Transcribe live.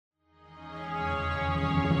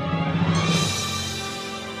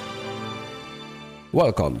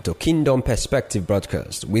Welcome to Kingdom Perspective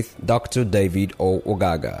Broadcast with Dr. David O.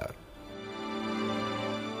 Ogaga. We're going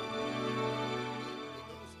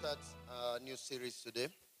to start a new series today,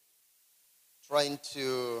 trying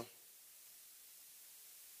to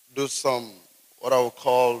do some what I would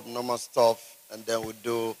call normal stuff, and then we'll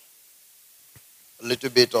do a little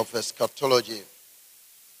bit of eschatology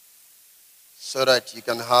so that you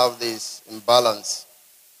can have this in balance,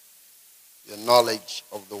 your knowledge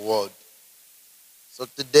of the word. So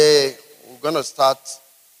today we're going to start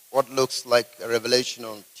what looks like a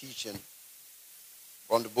revelational teaching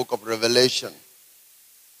from the book of Revelation,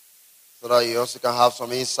 so that you also can have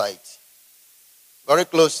some insight. Very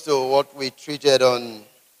close to what we treated on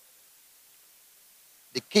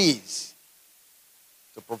the keys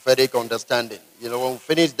to prophetic understanding. When we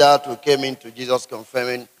finished that, we came into Jesus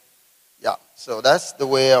confirming. So that's the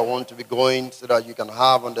way I want to be going, so that you can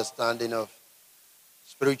have understanding of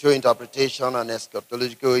spiritual interpretation and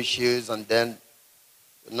eschatological issues, and then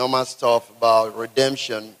the normal stuff about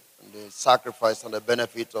redemption and the sacrifice and the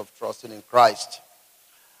benefit of trusting in Christ.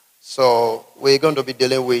 So we're going to be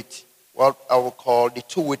dealing with what I will call the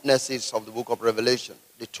two witnesses of the book of Revelation,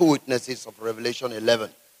 the two witnesses of Revelation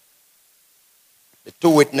 11. The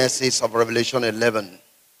two witnesses of Revelation 11.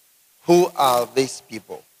 Who are these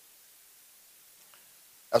people?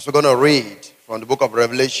 As we're going to read from the book of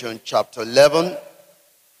Revelation, chapter 11,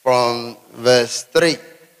 from verse 3.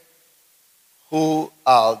 Who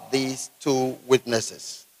are these two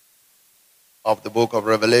witnesses of the book of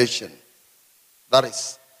Revelation? That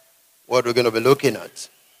is what we're going to be looking at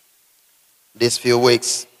these few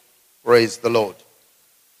weeks. Praise the Lord.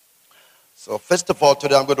 So first of all,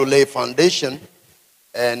 today I'm going to lay a foundation.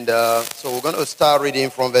 And so we're going to start reading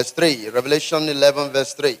from verse 3. Revelation 11,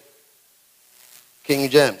 verse 3. King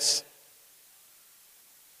James.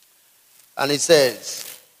 And it says,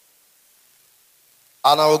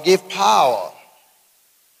 "And I will give power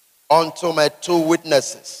unto my two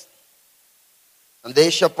witnesses, and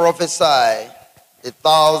they shall prophesy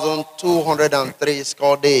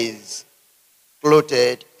 1,260 days,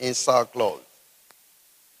 clothed in sackcloth.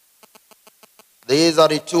 These are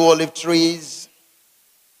the two olive trees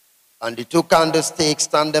and the two candlesticks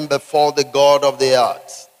standing before the God of the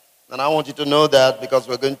earth." And I want you to know that, because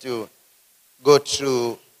we're going to go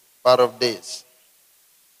through part of this.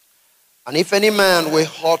 "And if any man will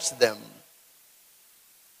hurt them,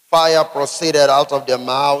 fire proceeded out of their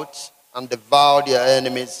mouth and devoured their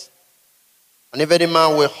enemies. And if any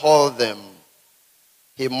man will hold them,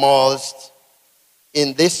 he must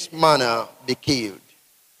in this manner be killed."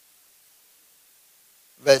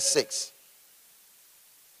 Verse 6.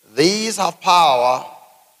 "These have power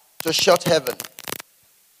to shut heaven,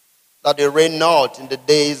 that they rain not in the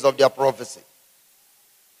days of their prophecy,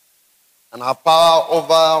 and have power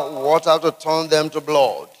over water to turn them to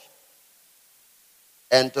blood,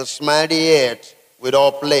 and to smite the earth with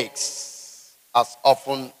all plagues as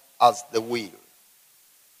often as they will.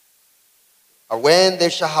 And when they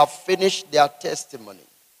shall have finished their testimony,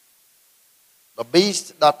 the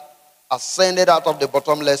beast that ascended out of the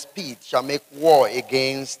bottomless pit shall make war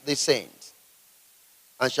against the saints,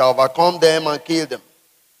 and shall overcome them and kill them.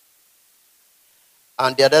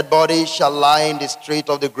 And their dead bodies shall lie in the street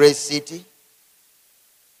of the great city,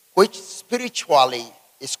 which spiritually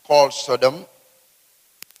is called Sodom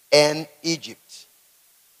and Egypt,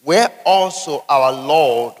 where also our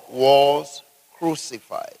Lord was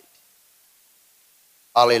crucified."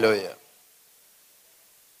 Hallelujah.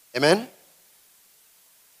 Amen.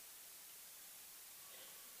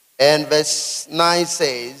 And verse 9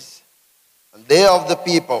 says, "And they of the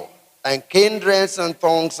people and kindreds and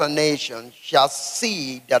tongues and nations shall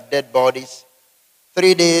see their dead bodies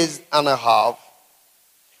 3 days and a half,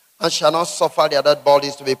 and shall not suffer their dead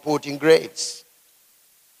bodies to be put in graves.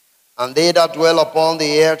 And they that dwell upon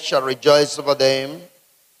the earth shall rejoice over them,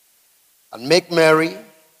 and make merry,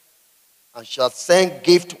 and shall send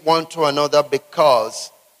gift one to another, because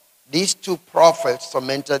these two prophets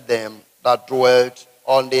tormented them that dwelt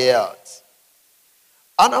on the earth.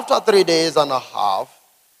 And after 3 days and a half,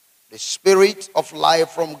 the Spirit of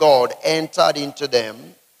life from God entered into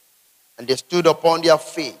them, and they stood upon their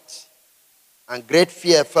feet, and great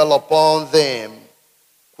fear fell upon them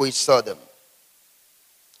which saw them.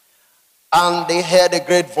 And they heard a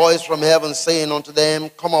great voice from heaven saying unto them,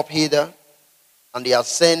 Come up hither. And they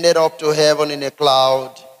ascended up to heaven in a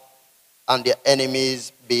cloud, and their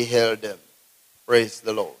enemies beheld them." Praise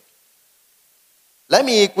the Lord. Let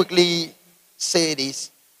me quickly say this.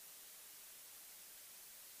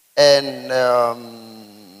 And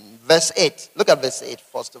verse 8. Look at verse 8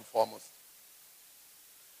 first and foremost.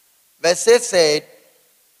 Verse 8 said,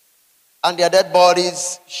 and their dead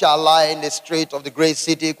bodies shall lie in the street of the great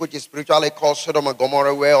city, which is spiritually called Sodom and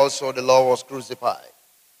Gomorrah, where also the Lord was crucified.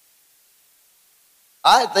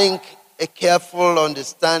 I think a careful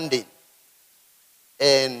understanding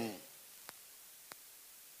and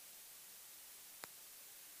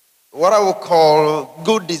what I would call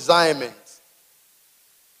good discernment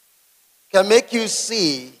can make you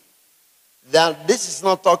see that this is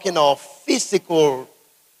not talking of physical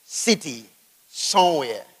city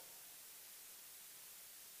somewhere.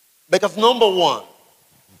 Because number one,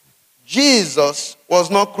 Jesus was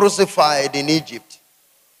not crucified in Egypt.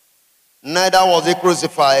 Neither was he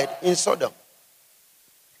crucified in Sodom.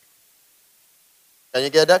 Can you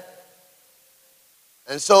get that?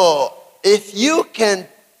 And so, if you can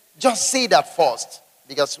just see that first,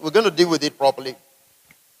 because we're going to deal with it properly,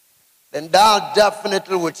 then that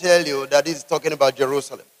definitely will tell you that he's talking about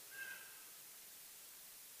Jerusalem.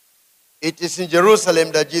 It is in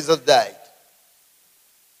Jerusalem that Jesus died.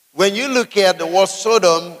 When you look at the word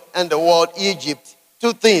Sodom and the word Egypt,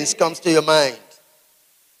 two things comes to your mind.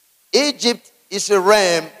 Egypt is a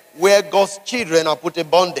realm where God's children are put in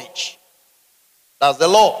bondage. That's the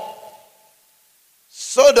law.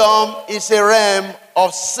 Sodom is a realm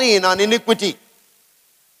of sin and iniquity.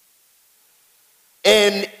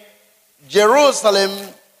 And Jerusalem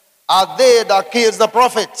are they that kills the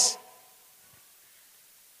prophets.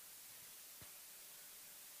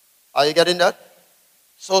 Are you getting that?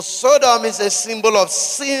 So Sodom is a symbol of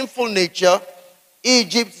sinful nature.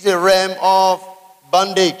 Egypt is a realm of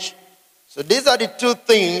bondage. So these are the two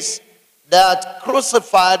things that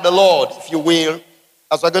crucified the Lord, if you will,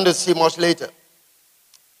 as we're going to see much later.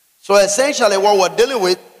 So essentially what we're dealing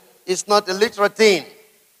with is not a literal thing.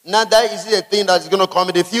 Neither is it a thing that is going to come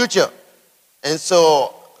in the future. And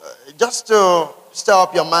so just to stir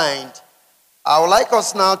up your mind, I would like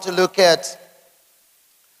us now to look at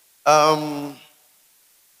the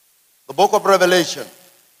book of Revelation,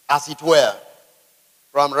 as it were,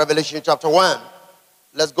 from Revelation chapter 1.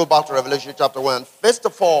 Let's go back to Revelation chapter 1. First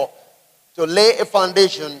of all, to lay a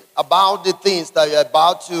foundation about the things that you're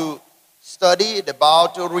about to study,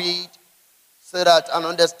 about to read, so that an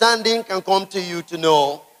understanding can come to you to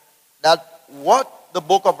know that what the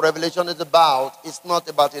book of Revelation is about is not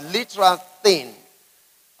about a literal thing.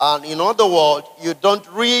 And in other words, you don't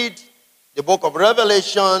read the book of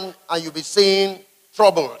Revelation and you'll be seeing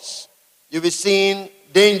troubles. You'll be seeing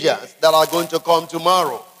dangers that are going to come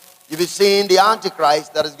tomorrow. You'll be seeing the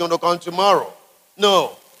Antichrist that is going to come tomorrow.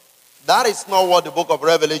 No, that is not what the book of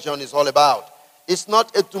Revelation is all about. It's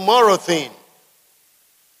not a tomorrow thing.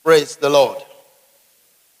 Praise the Lord.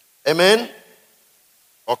 Amen?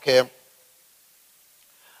 Okay.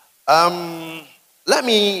 Let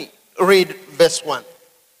me read verse 1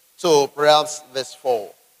 to perhaps verse 4.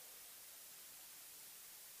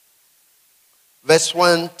 Verse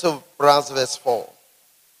 1 to perhaps verse 4.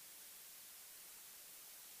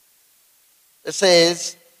 It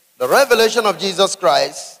says, the revelation of Jesus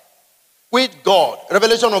Christ with God.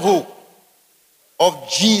 Revelation of who? Of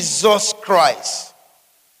Jesus Christ.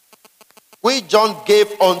 Which John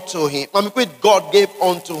gave unto him. Which God gave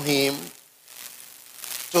unto him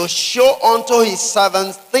to show unto his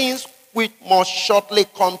servants things which must shortly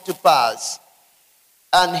come to pass.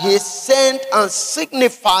 And he sent and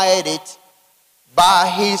signified it by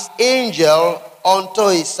his angel unto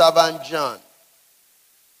his servant John.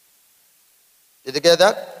 Did you get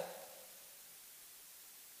that?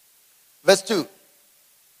 Verse 2.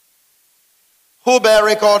 Who bear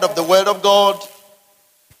record of the word of God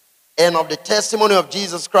and of the testimony of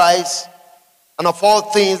Jesus Christ and of all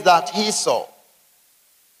things that he saw.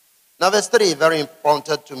 Now verse 3, very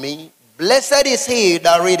important to me. Blessed is he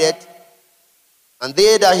that readeth, and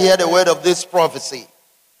they that hear the word of this prophecy,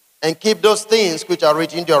 and keep those things which are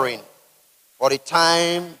written therein, for the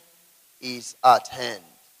time is at hand.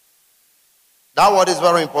 That word is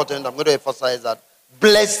very important. I'm going to emphasize that.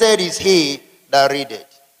 Blessed is he that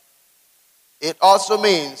readeth. It also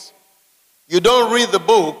means you don't read the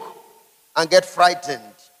book and get frightened.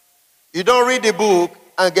 You don't read the book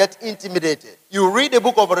and get intimidated. You read the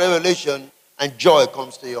book of Revelation and joy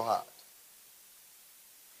comes to your heart.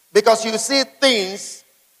 Because you see things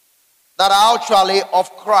that are actually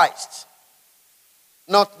of Christ.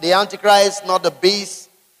 Not the Antichrist, not the beast.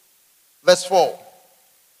 Verse 4.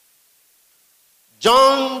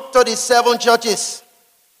 John to the 7 churches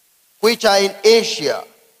which are in Asia,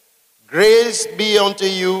 grace be unto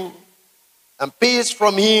you, and peace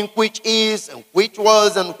from him which is, and which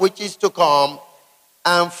was, and which is to come,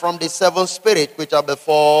 and from the 7 spirits which are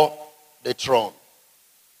before the throne.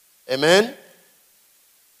 Amen?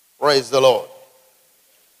 Praise the Lord.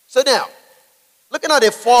 So now, Looking at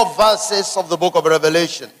the 4 verses of the book of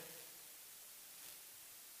Revelation,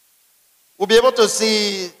 we'll be able to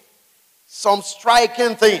see some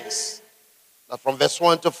striking things from verse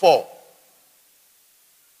 1 to 4.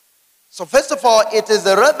 So first of all, it is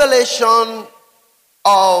the revelation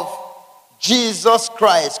of Jesus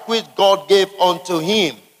Christ, which God gave unto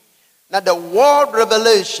him. Now the word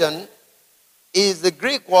revelation is the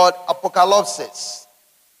Greek word apocalypsis.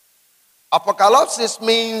 Apocalypsis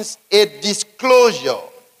means a disclosure,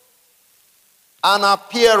 an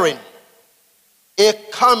appearing, a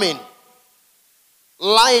coming,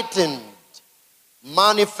 lightened,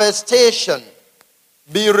 manifestation,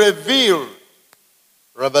 be revealed,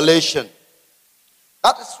 revelation.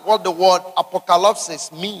 That is what the word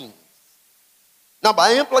apocalypsis means. Now,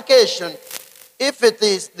 by implication, if it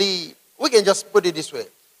is we can just put it this way.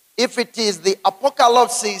 If it is the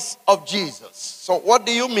apocalypsis of Jesus. So what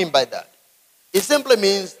do you mean by that? It simply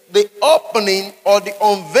means the opening or the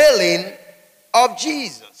unveiling of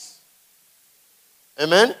Jesus.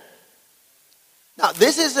 Amen? Now,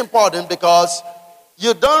 this is important because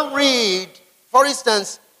you don't read, for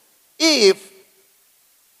instance, if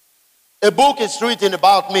a book is written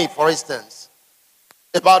about me, for instance,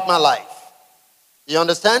 about my life. You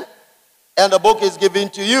understand? And the book is given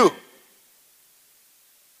to you.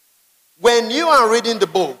 When you are reading the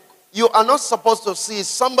book, you are not supposed to see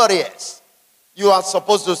somebody else. You are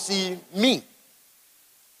supposed to see me.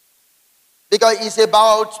 Because it's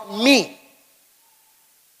about me.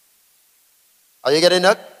 Are you getting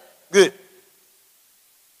that? Good.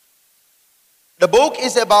 The book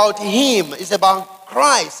is about him. It's about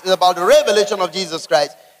Christ. It's about the revelation of Jesus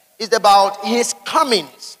Christ. It's about his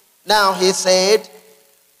comings. Now he said,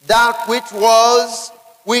 that which was,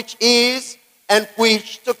 which is, and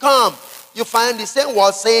which to come. You find the same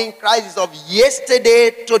word saying Christ is of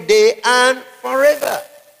yesterday, today, and forever.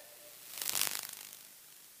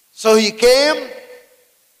 So he came,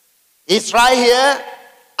 he's right here,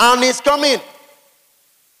 and he's coming.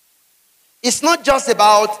 It's not just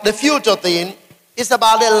about the future thing, it's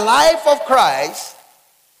about the life of Christ,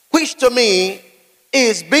 which to me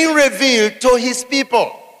is being revealed to his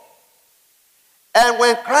people. And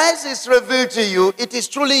when Christ is revealed to you, it is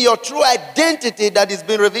truly your true identity that is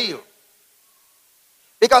being revealed.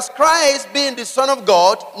 Because Christ being the Son of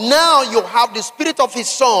God, now you have the Spirit of his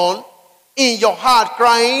Son in your heart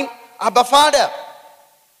crying, Abba, Father.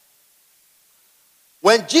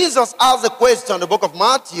 When Jesus asked the question in the book of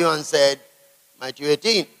Matthew and said, Matthew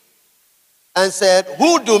 18, and said,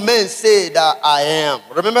 who do men say that I am?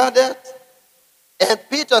 Remember that? And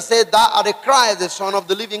Peter said, thou art the Christ, the Son of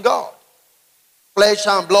the living God. Flesh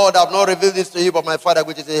and blood have not revealed this to you, but my Father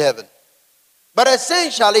which is in heaven. But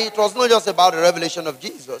essentially, it was not just about the revelation of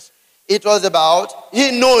Jesus. It was about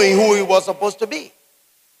him knowing who he was supposed to be.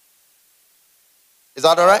 Is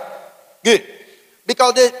that all right? Good.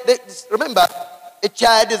 Because remember, a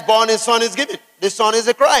child is born, a son is given. The son is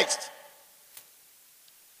the Christ.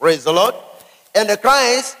 Praise the Lord. And the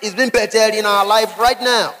Christ is being presented in our life right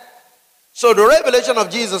now. So the revelation of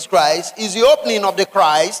Jesus Christ is the opening of the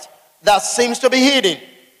Christ that seems to be hidden.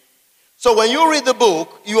 So when you read the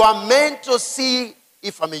book, you are meant to see,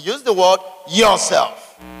 if I may use the word,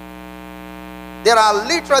 yourself. There are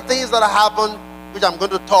literal things that happen, which I'm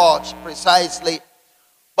going to touch precisely.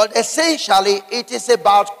 But essentially, it is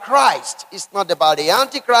about Christ. It's not about the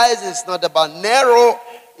Antichrist. It's not about Nero.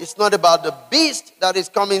 It's not about the beast that is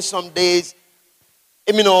coming some days.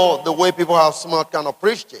 You know, the way people have somewhat kind of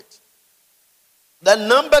preached it. Then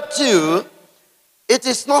number 2, it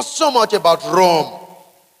is not so much about Rome.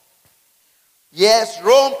 Yes,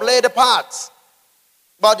 Rome played a part.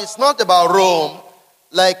 But it's not about Rome.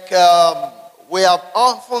 Like we have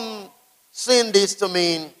often seen this to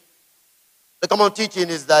mean, the common teaching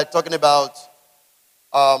is that talking about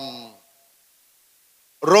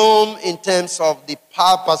Rome in terms of the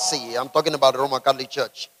papacy. I'm talking about the Roman Catholic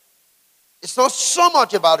Church. It's not so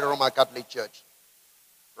much about the Roman Catholic Church.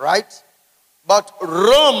 Right? But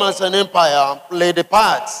Rome as an empire played a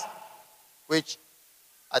part, which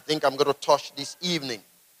I think I'm going to touch this evening.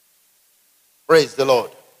 Praise the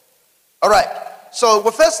Lord. All right. So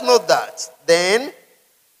we first note that. Then,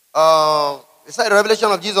 it's like the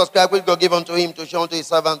revelation of Jesus Christ, which God gave unto him to show unto his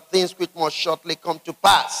servant things which must shortly come to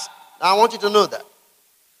pass. Now I want you to know that.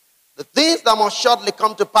 The things that must shortly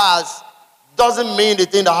come to pass doesn't mean the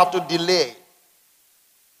thing that have to delay.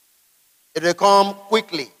 It will come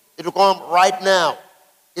quickly. It will come right now.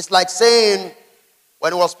 It's like saying,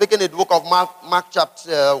 when he was speaking in the book of Mark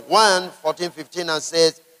chapter 1, 14, 15, and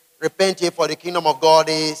says, repent ye, for the kingdom of God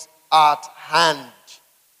is at hand.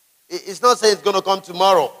 It's not saying it's going to come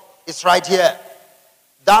tomorrow. It's right here.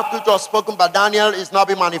 that which was spoken by Daniel is now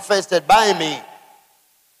being manifested by me.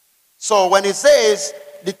 So when it says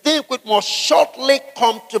the thing which must shortly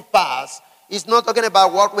come to pass, it's not talking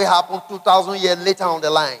about what will happen 2,000 years later on the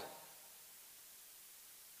line.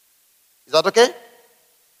 Is that okay?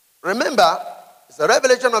 Remember, it's a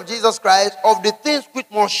revelation of Jesus Christ of the things which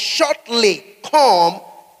must shortly come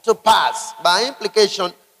to pass. By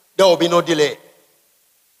implication, there will be no delay.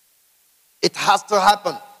 It has to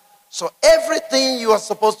happen. So everything you are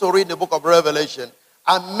supposed to read in the book of Revelation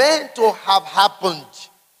are meant to have happened,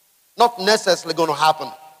 not necessarily going to happen.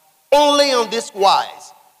 Only on this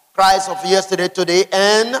wise, Christ of yesterday, today,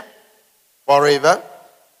 and forever.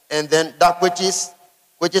 And then that which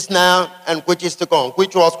is now and which is to come.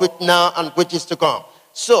 Which was, which now, and which is to come.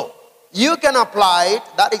 So, you can apply it.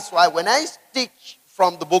 That is why when I teach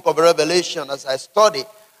from the book of Revelation, as I study,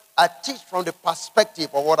 I teach from the perspective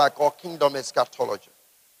of what I call kingdom eschatology.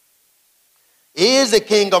 He is the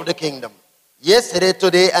king of the kingdom. Yesterday,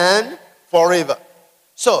 today, and forever.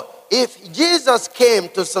 So, if Jesus came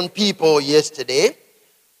to some people yesterday,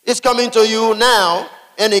 he's coming to you now,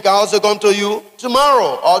 and he can also come to you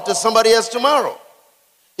tomorrow, or to somebody else tomorrow.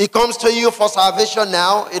 He comes to you for salvation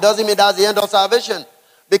now. It doesn't mean that's the end of salvation.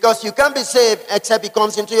 Because you can't be saved except he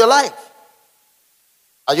comes into your life.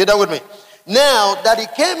 Are you there with me? Now, that he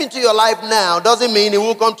came into your life now doesn't mean he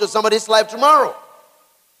will come to somebody's life tomorrow.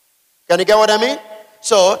 Can you get what I mean?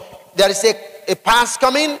 So, there is a past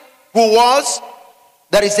coming who was.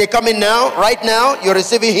 There is a coming now, right now. You're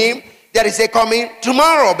receiving him. There is a coming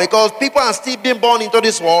tomorrow because people are still being born into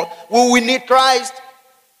this world. We need Christ.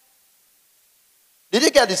 Did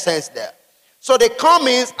you get the sense there? So the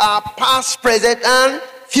comings are past, present, and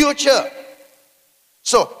future.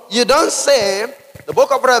 So you don't say the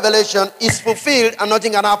book of Revelation is fulfilled and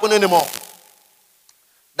nothing can happen anymore.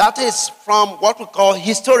 That is from what we call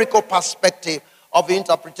historical perspective of the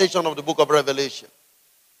interpretation of the book of Revelation.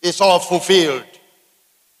 It's all fulfilled.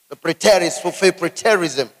 The preterist fulfilled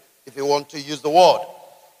preterism, if you want to use the word.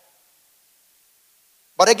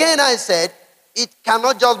 But again, I said, it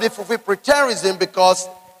cannot just be fulfilled preterism because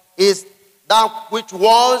it's that which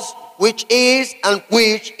was, which is, and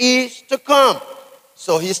which is to come.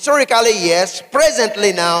 So historically, yes.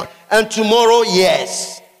 Presently now, and tomorrow,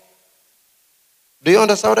 yes. Do you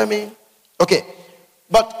understand what I mean? Okay.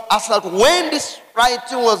 But as at when this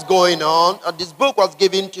writing was going on, or this book was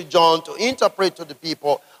given to John to interpret to the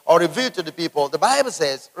people, or reveal to the people, the Bible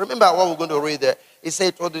says, remember what we're going to read there, it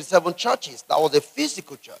said to the 7 churches. That was a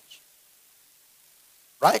physical church.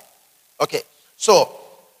 Right? Okay. So,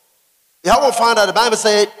 you have to find out the Bible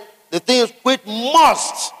said the things which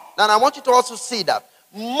must. Now, I want you to also see that.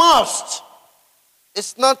 Must.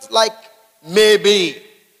 It's not like maybe.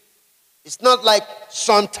 It's not like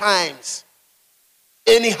sometimes.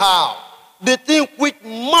 Anyhow. The thing which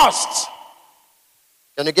must.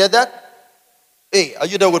 Can you get that? Hey, are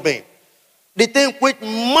you there with me? The thing which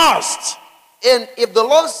must. And if the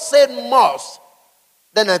Lord said must,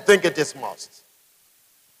 then I think it is must.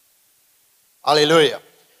 Hallelujah.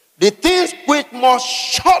 The things which must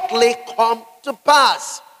shortly come to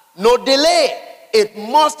pass. No delay. It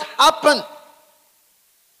must happen.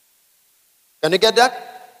 Can you get that?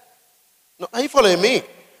 No, are you following me?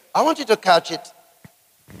 I want you to catch it.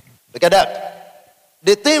 Look at that.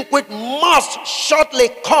 The thing which must shortly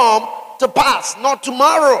come to pass. Not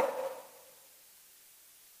tomorrow.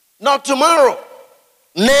 Not tomorrow.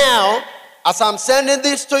 Now, as I'm sending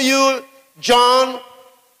this to you, John,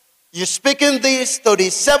 you're speaking this to the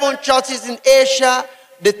 7 churches in Asia,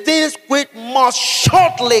 the things which must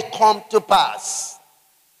shortly come to pass.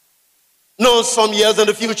 No, some years in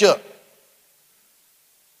the future.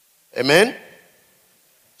 Amen?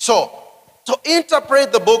 So, to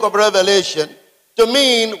interpret the book of Revelation, to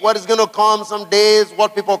mean what is going to come some days,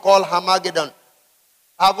 what people call Armageddon.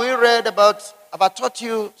 Have I taught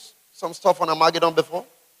you some stuff on Armageddon before?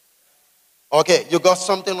 Okay, you got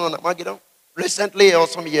something on Armageddon? Recently or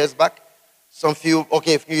some years back? A few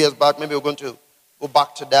years back, maybe we're going to go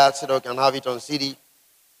back to that so that we can have it on CD.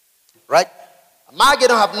 Right?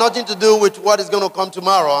 Armageddon have nothing to do with what is going to come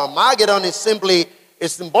tomorrow. Armageddon is simply a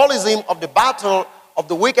symbolism of the battle of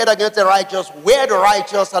the wicked against the righteous, where the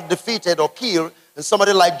righteous are defeated or killed, and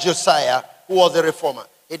somebody like Josiah, who was a reformer.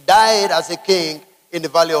 He died as a king in the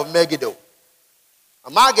valley of Megiddo.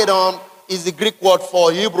 Armageddon is the Greek word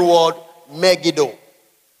for Hebrew word Megiddo.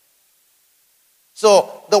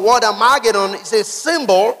 So the word Armageddon is a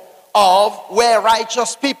symbol of where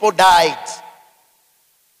righteous people died.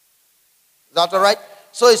 Is that all right?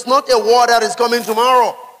 So it's not a war that is coming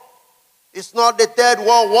tomorrow. It's not the Third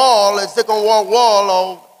World War, the Second World War,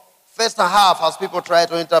 or first and half, as people try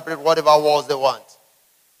to interpret whatever wars they want.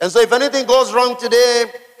 And so if anything goes wrong today,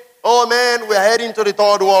 oh man, we're heading to the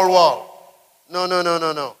third world war.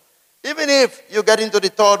 No. Even if you get into the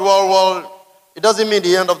third world war, it doesn't mean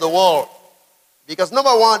the end of the world. Because number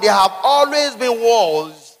one, there have always been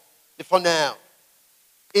wars before now.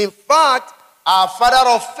 In fact, our father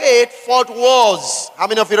of faith fought wars. How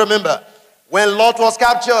many of you remember? When Lot was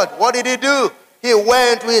captured, what did he do? He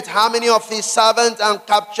went with how many of his servants and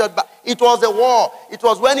captured back? It was a war. It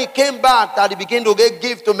was when he came back that he began to give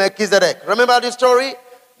gift to Melchizedek. Remember the story?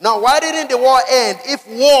 Now, why didn't the war end if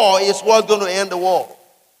war is what's going to end the war?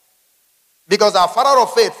 Because our father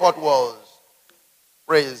of faith fought wars.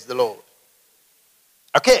 Praise the Lord.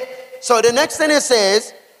 Okay, so the next thing it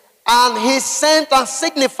says, and he sent and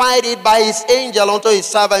signified it by his angel unto his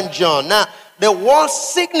servant John. Now, the word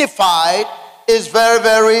signified is very,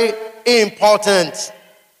 very important.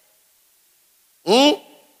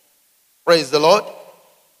 Praise the Lord.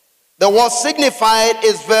 The word signified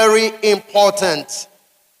is very important.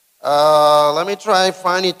 Let me try and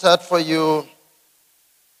find it out for you.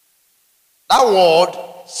 That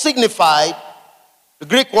word, signified, the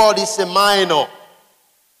Greek word is semino,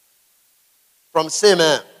 from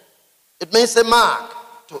semen. It means a mark,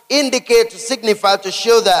 to indicate, to signify, to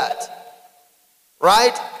show that.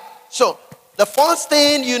 Right? So, the first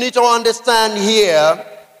thing you need to understand here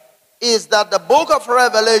is that the book of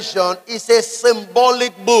Revelation is a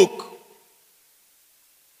symbolic book.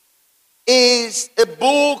 Is a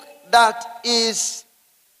book that is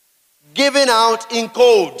given out in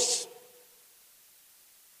codes.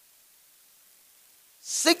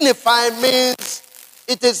 Signify means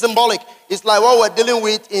it is symbolic. It's like what we're dealing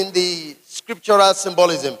with in the scriptural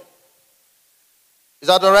symbolism. Is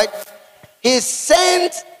that all right? He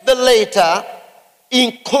sent the letter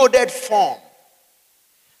in coded form.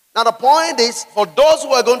 Now the point is, for those who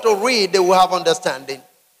are going to read, they will have understanding.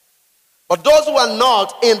 But those who are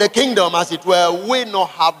not in the kingdom, as it were, will not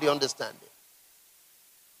have the understanding.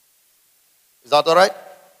 Is that all right?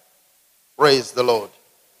 Praise the Lord.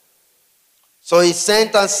 So he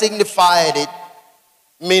sent and signified it,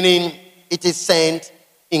 meaning it is sent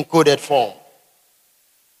in coded form.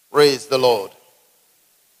 Praise the Lord.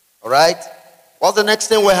 All right? What's the next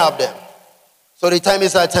thing we have there? So the time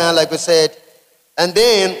is our time, like we said. And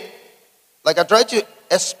then, like I tried to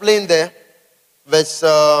explain there, verse,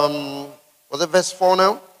 was it verse 4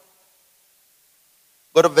 now?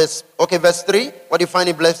 Go to verse 3. What do you find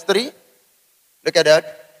in verse 3? Look at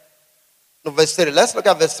that. No, verse 3. Let's look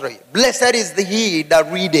at verse 3. Blessed is the he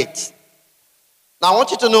that readeth. Now I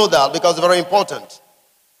want you to know that because it's very important.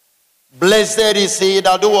 Blessed is he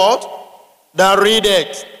that do what? That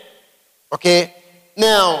readeth. Okay?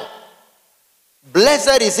 Now,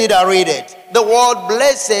 blessed is he that readeth. The word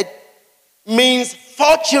blessed means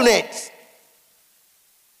fortunate.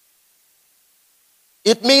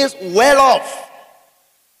 It means well off.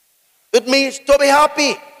 It means to be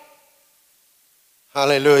happy.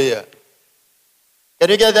 Hallelujah. Can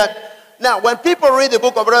you get that? Now, when people read the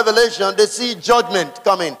book of Revelation, they see judgment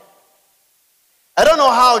coming. I don't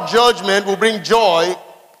know how judgment will bring joy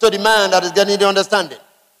to the man that is getting the understanding.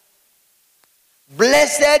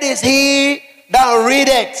 Blessed is he that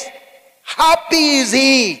readeth. Happy is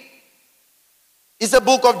he. It's a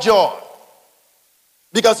book of joy.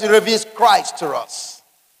 Because it reveals Christ to us.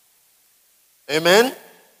 Amen?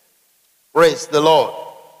 Praise the Lord.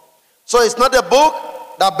 So it's not a book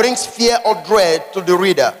that brings fear or dread to the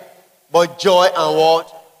reader, but joy and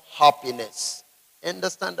what? Happiness.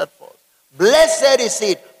 Understand that first. Blessed is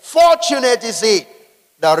he, fortunate is he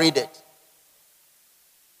that readeth.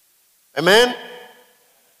 Amen?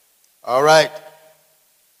 All right.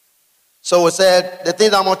 So we said the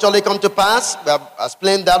things that must surely come to pass. We have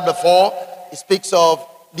explained that before. It speaks of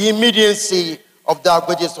the immediacy of that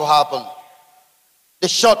which is to happen. The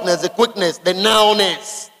shortness, the quickness, the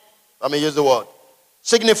nowness. Let me use the word.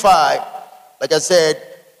 Signify, like I said,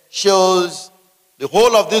 shows the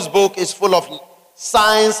whole of this book is full of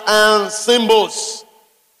signs and symbols,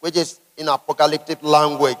 which is in apocalyptic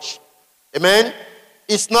language. Amen?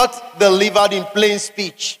 It's not delivered in plain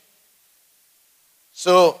speech.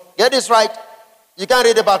 So, get this right. You can't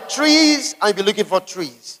read about trees and be looking for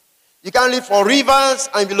trees. You can't read for rivers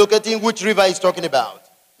and be looking at which river he's talking about.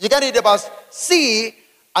 You can't read about sea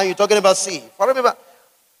and you're talking about sea. For remember,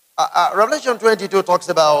 Revelation 22 talks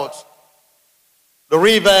about the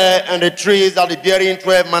river and the trees that are bearing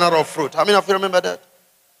 12 manner of fruit. How many of you remember that?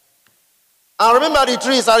 And remember the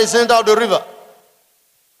trees are the center of the river.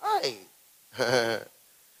 Hi.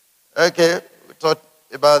 Okay, we talked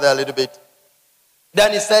about that a little bit.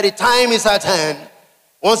 Then he said the time is at hand.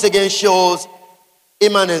 Once again shows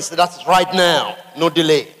imminence. That's right now. No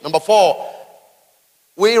delay. Number 4,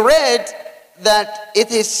 we read that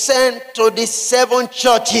it is sent to the 7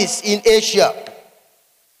 churches in Asia.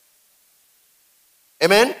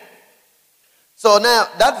 Amen? So now,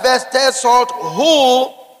 that verse tells us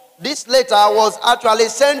who this letter was actually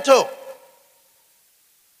sent to.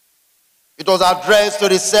 It was addressed to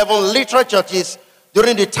the 7 literal churches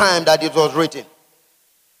during the time that it was written.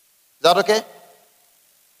 Is that okay?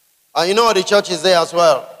 And you know the churches there as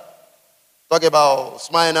well. Talk about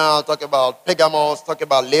Smyrna, talk about Pergamos, talk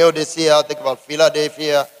about Laodicea, talk about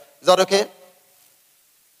Philadelphia. Is that okay?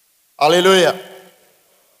 Hallelujah.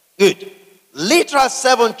 Good. Literal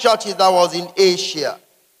 7 churches that was in Asia.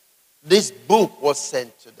 This book was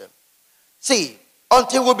sent to them. See,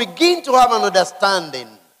 until we begin to have an understanding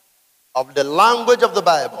of the language of the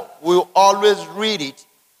Bible, we'll always read it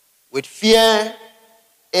with fear,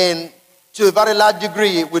 and to a very large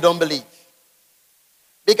degree, we don't believe.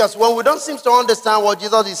 Because when we don't seem to understand what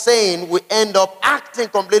Jesus is saying, we end up acting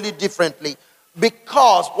completely differently.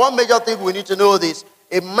 Because one major thing we need to know is,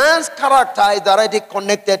 a man's character is directly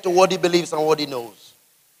connected to what he believes and what he knows.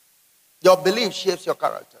 Your belief shapes your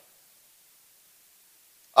character.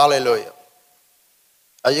 Hallelujah.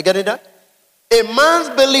 Are you getting that? A man's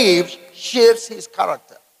belief shapes his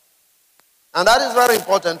character. And that is very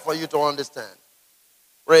important for you to understand.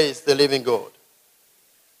 Praise the living God.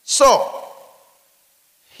 So,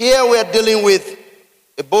 here we are dealing with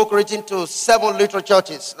a book written to 7 literal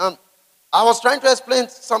churches. Now, I was trying to explain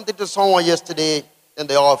something to someone yesterday in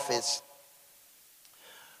the office.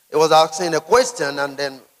 He was asking a question, and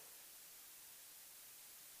then,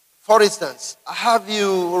 for instance, have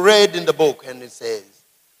you read in the book? And it says,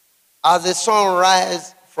 as the sun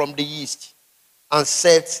rises from the east and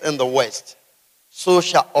sets in the west, so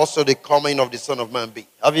shall also the coming of the Son of Man be.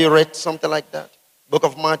 Have you read something like that? Book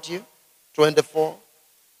of Matthew 24.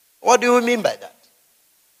 What do we mean by that?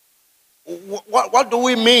 What do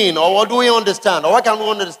we mean, or what do we understand? Or what can we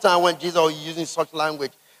understand when Jesus is using such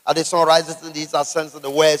language? As the sun rises in the east, ascends to the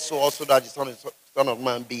west, so also that the Son of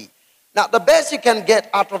Man be. Now, the best you can get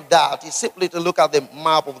out of that is simply to look at the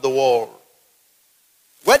map of the world.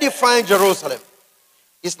 Where do you find Jerusalem?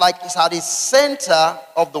 It's like it's at the center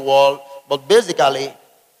of the world, but basically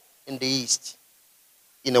in the east,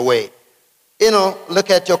 in a way. You know,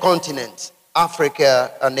 look at your continent.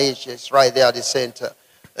 Africa and Asia is right there at the center.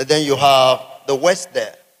 And then you have the west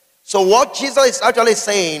there. So what Jesus is actually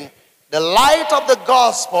saying, the light of the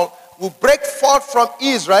gospel will break forth from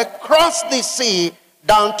Israel, cross the sea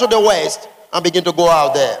down to the west, and begin to go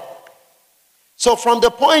out there. So from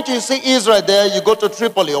the point you see Israel there, you go to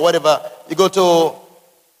Tripoli or whatever, you go to,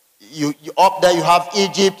 you up there, you have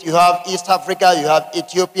Egypt, you have East Africa, you have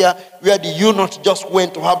Ethiopia, where the eunuchs just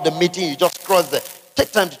went to have the meeting, you just cross there.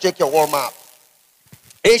 Take time to check your world map.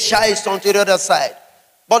 Asia is on to the other side.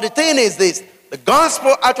 But the thing is this, the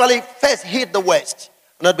gospel actually first hit the west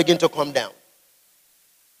and then begin to come down.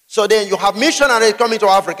 So then you have missionaries coming to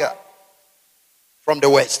Africa from the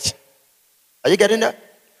west. Are you getting that?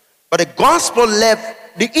 But the gospel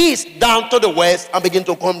left the east down to the west and begin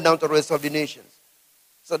to come down to the rest of the nations.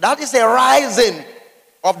 So that is a rising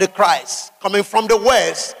of the Christ coming from the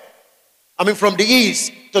west, from the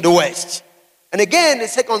east to the west. And again, the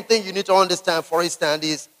second thing you need to understand, for instance,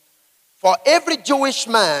 is for every Jewish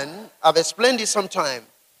man, I've explained this sometime.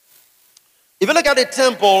 If you look at the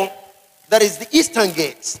temple, there is the eastern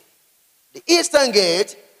gate. The eastern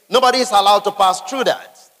gate, nobody is allowed to pass through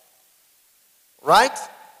that. Right?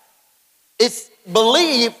 It's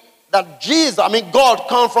believed that God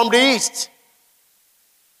comes from the east.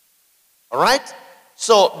 All right?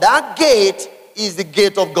 So that gate is the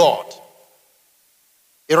gate of God.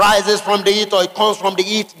 It rises from the east, or it comes from the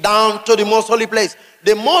east down to the most holy place.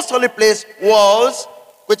 The most holy place was,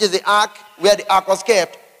 which is the ark, where the ark was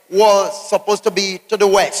kept, was supposed to be to the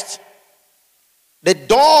west. The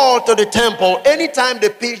door to the temple, anytime they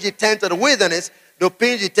pitch the tent to the wilderness, they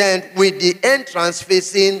pitch the tent with the entrance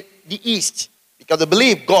facing the east. Because they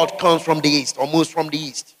believe God comes from the east, or moves from the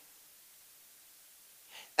east.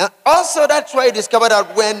 And also that's why I discovered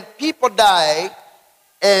that when people die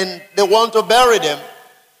and they want to bury them,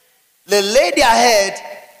 they lay their head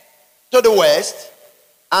to the west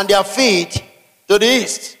and their feet to the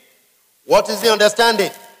east. What is the understanding?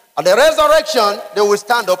 At the resurrection, they will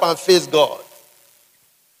stand up and face God.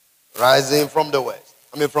 Rising from the west.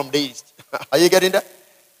 From the east. Are you getting that?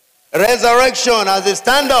 Resurrection, as they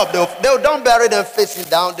stand up, they don't bury them facing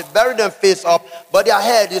down. They bury them face up, but their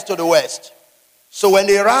head is to the west. So when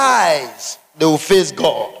they rise, they will face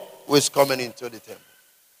God, who is coming into the temple.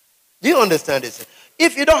 Do you understand this?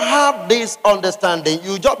 If you don't have this understanding,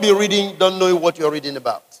 you just be reading, don't know what you're reading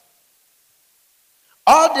about.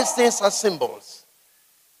 All these things are symbols.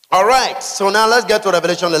 All right, so now let's get to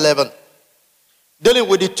Revelation 11. Dealing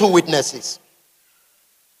with the two witnesses.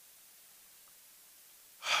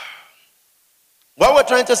 What we're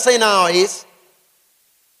trying to say now is,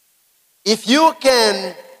 if you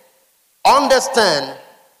can understand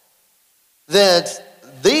that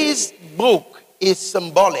this book is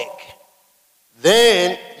symbolic,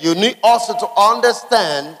 then you need also to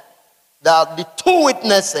understand that the two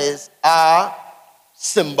witnesses are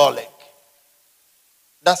symbolic.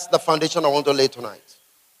 That's the foundation I want to lay tonight.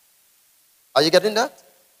 Are you getting that?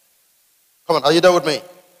 Come on, are you there with me?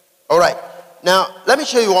 All right. Now, let me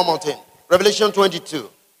show you one more thing. Revelation 22.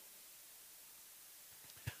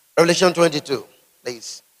 Revelation 22,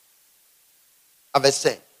 please. Verse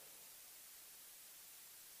 10.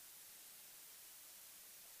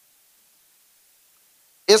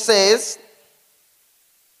 It says,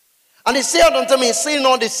 and he said unto me, see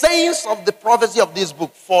not the sayings of the prophecy of this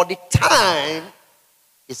book, for the time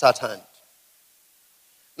is at hand.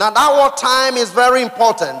 Now that word time is very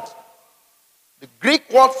important. The Greek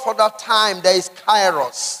word for that time, there is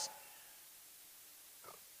kairos.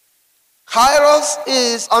 Kairos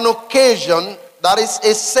is an occasion, that is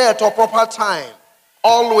a set or proper time.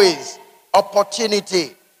 Always,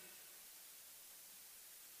 opportunity.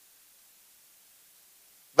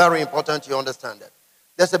 Very important you understand that.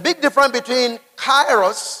 There's a big difference between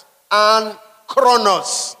kairos and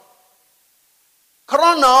chronos.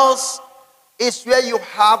 Chronos is where you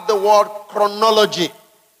have the word chronology.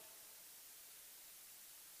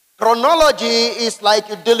 Chronology is like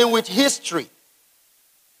you're dealing with history.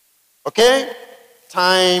 Okay?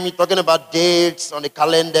 Time, you're talking about dates on the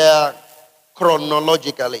calendar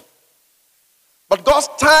chronologically. But God's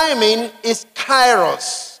timing is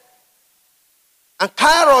kairos. And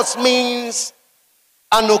kairos means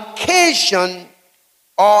an occasion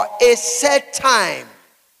or a set time.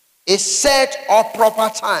 A set or proper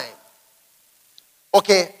time.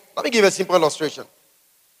 Okay, let me give you a simple illustration.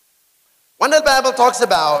 When the Bible talks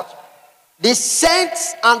about the set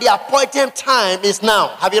and the appointed time is now.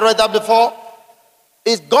 Have you read that before?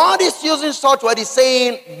 Is God is using such word, he's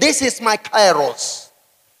saying, this is my kairos.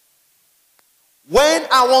 When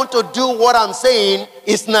I want to do what I'm saying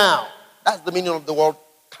is now. That's the meaning of the word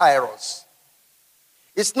kairos.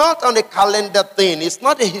 It's not on a calendar thing. It's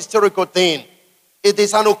not a historical thing. It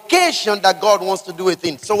is an occasion that God wants to do a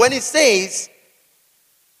thing. So when he says,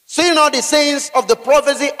 see not the sayings of the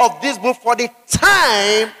prophecy of this book, for the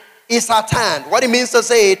time is at hand. What it means to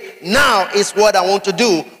say it, now is what I want to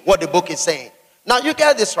do, what the book is saying. Now you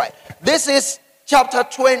get this right. This is chapter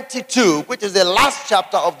 22, which is the last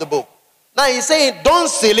chapter of the book. Now he's saying, don't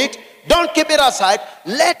seal it, don't keep it aside,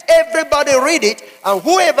 let everybody read it, and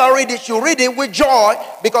whoever read it should read it with joy,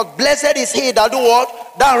 because blessed is he that do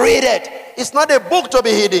what? That read it. It's not a book to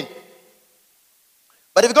be hidden.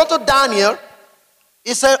 But if you go to Daniel,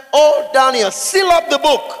 he said, oh Daniel, seal up the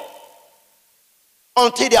book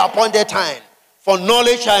until the appointed time, for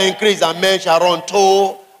knowledge shall increase and men shall run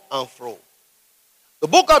to and fro. The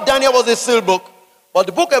book of Daniel was a sealed book, but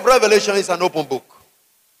the book of Revelation is an open book.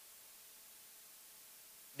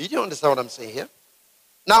 Did you understand what I'm saying here?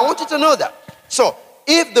 Now I want you to know that. So,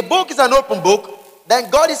 if the book is an open book, then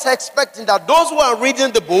God is expecting that those who are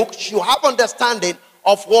reading the book should have understanding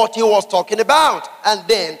of what he was talking about. And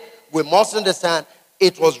then we must understand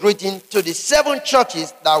it was written to the 7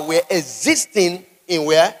 churches that were existing in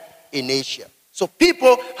where? In Asia. So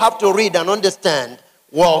people have to read and understand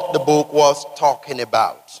what the book was talking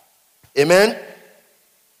about. Amen?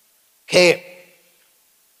 Okay.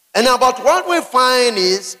 And about what we find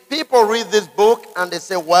is people read this book and they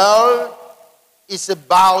say, well, it's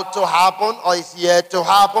about to happen, or it's yet to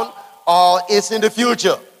happen, or it's in the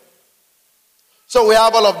future. So we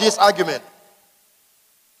have all of this argument.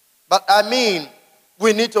 But I mean,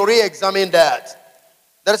 we need to re-examine that.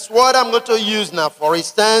 That's what I'm going to use now. For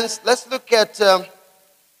instance, let's look at, let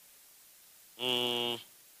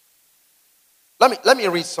me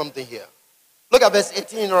read something here. Look at verse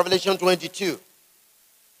 18 in Revelation 22.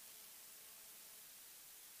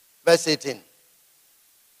 Verse 18.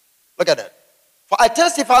 Look at that. For I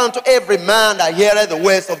testify unto every man that heareth the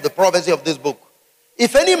words of the prophecy of this book.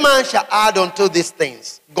 If any man shall add unto these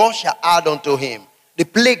things, God shall add unto him the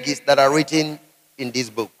plagues that are written in this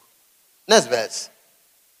book. Next verse.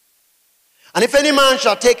 And if any man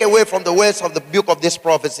shall take away from the words of the book of this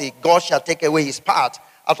prophecy, God shall take away his part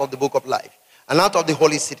out of the book of life, and out of the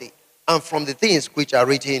holy city, and from the things which are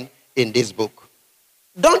written in this book.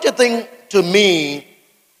 Don't you think, to me,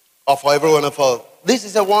 or for everyone of us, this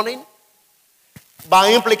is a warning?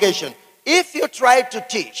 By implication, if you try to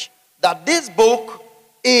teach that this book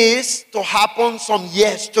is to happen some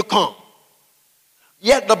years to come,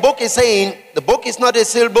 Yet the book is saying, the book is not a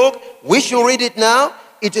sealed book. We should read it now.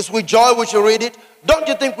 It is with joy we should read it. Don't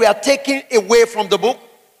you think we are taking away from the book?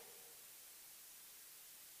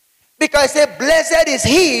 Because it says, blessed is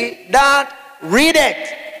he that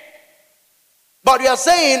readeth. But we are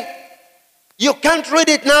saying, you can't read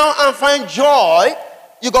it now and find joy.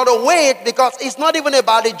 You got to wait, because it's not even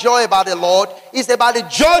about the joy about the Lord. It's about the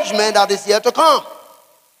judgment that is yet to come.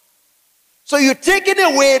 So you're taking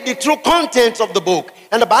away the true contents of the book.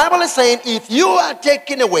 And the Bible is saying, if you are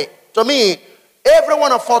taking away, to me, every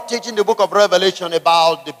one of us teaching the book of Revelation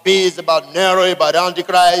about the beast, about Nero, about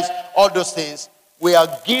Antichrist, all those things, we are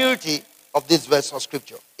guilty of this verse of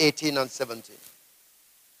scripture, 18 and 17.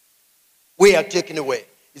 We are taken away.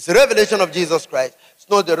 It's a revelation of Jesus Christ. It's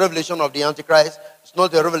not the revelation of the Antichrist. It's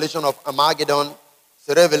not the revelation of Armageddon. It's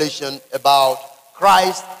a revelation about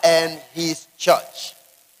Christ and his church.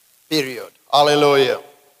 Period. Hallelujah.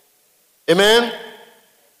 Amen?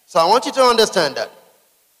 So I want you to understand that.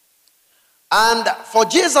 And for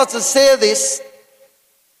Jesus to say this,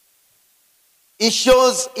 it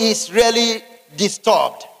shows he's really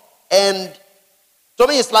disturbed. And to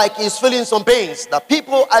me, it's like he's feeling some pains that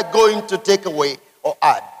people are going to take away or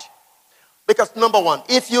add. Because number one,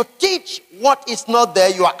 if you teach what is not there,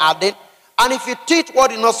 you are adding. And if you teach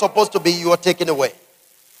what is not supposed to be, you are taking away.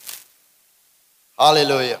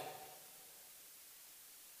 Hallelujah.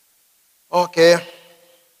 Okay.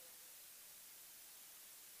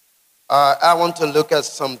 I want to look at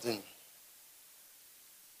something.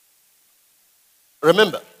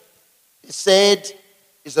 Remember, he said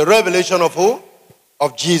it's a revelation of who?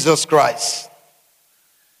 Of Jesus Christ.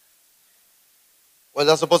 What is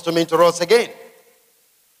that supposed to mean to us again?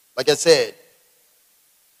 Like I said,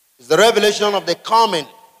 it's the revelation of the coming,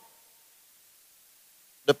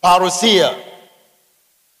 the parousia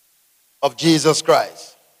of Jesus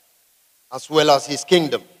Christ, as well as his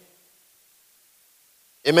kingdom.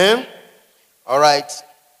 Amen? All right.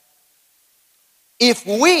 If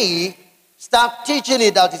we start teaching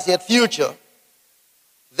it that it's yet future,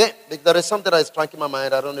 then there is something that is striking my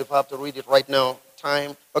mind. I don't know if I have to read it right now.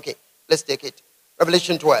 Time. Okay, let's take it.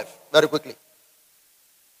 Revelation 12, very quickly.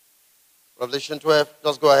 Revelation 12,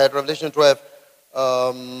 just go ahead. Revelation 12.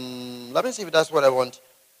 Let me see if that's what I want.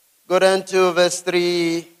 Go down to verse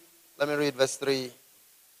 3. Let me read verse 3.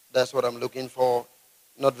 That's what I'm looking for.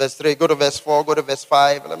 Not verse 3. Go to verse 4. Go to verse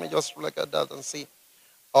 5. Let me just look at that and see.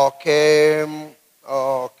 Okay.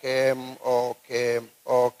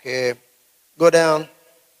 Go down.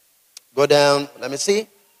 Go down. Let me see.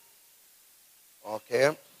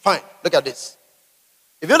 Okay. Fine. Look at this.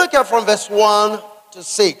 If you look at from verse 1 to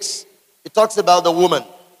 6, it talks about the woman.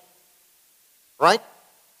 Right?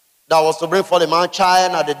 That was to bring forth a man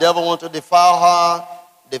child, and the devil wanted to defile her,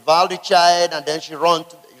 devour the child, and then she ran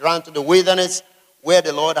to the wilderness where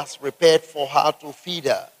the Lord has prepared for her to feed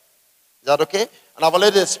her. Is that okay? And I've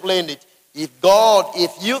already explained it. If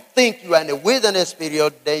you think you are in a wilderness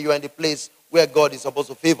period, then you are in the place where God is supposed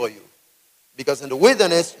to favor you. Because in the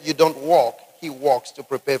wilderness, you don't walk. He walks to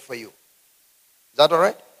prepare for you. Is that all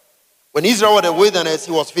right? When Israel was in the wilderness,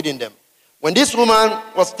 he was feeding them. When this woman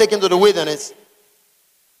was taken to the wilderness,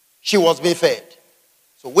 she was being fed.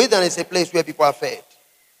 So wilderness is a place where people are fed.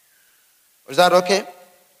 Is that okay?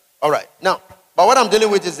 All right. Now, but what I'm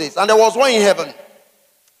dealing with is this. And there was one in heaven.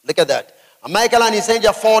 Look at that. And Michael and his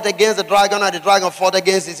angel fought against the dragon, and the dragon fought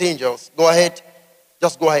against his angels. Go ahead.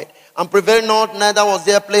 Just go ahead. And prevailed not, neither was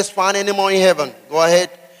there place found anymore in heaven. Go ahead.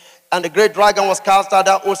 And the great dragon was cast out,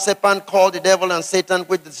 that old serpent called the devil and Satan,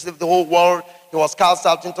 which deceived the whole world. He was cast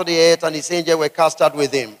out into the earth, and his angels were cast out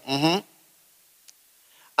with him. And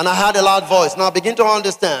I heard a loud voice. Now begin to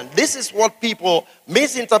understand. This is what people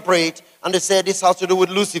misinterpret, and they say this has to do with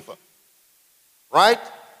Lucifer. Right?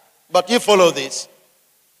 But you follow this.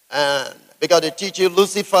 And because they teach you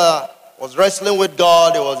Lucifer was wrestling with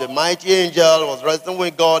God. He was a mighty angel, was wrestling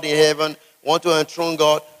with God in heaven, want to enthrone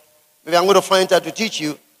God. Maybe I'm going to find out to teach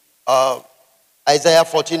you Isaiah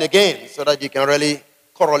 14 again, so that you can really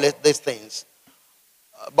correlate these things.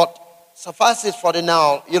 But suffice it for the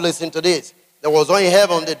now, you listen to this. There was one in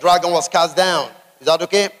heaven, the dragon was cast down. Is that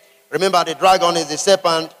okay? Remember, the dragon is the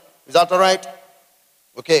serpent. Is that all right?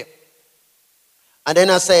 Okay. And then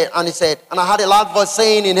he said, and I heard a loud voice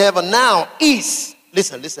saying in heaven, now is,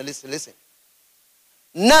 listen.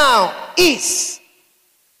 Now is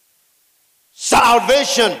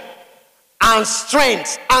salvation and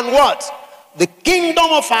strength and what? The kingdom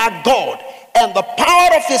of our God and the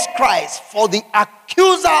power of his Christ, for the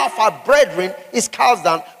accuser of our brethren is cast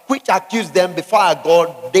down, which accuse them before our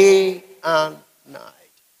God day and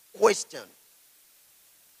night. Question.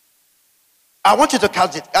 I want you to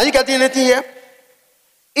catch it. Are you getting anything here?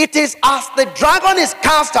 It is as the dragon is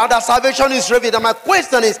cast out that salvation is revealed. And my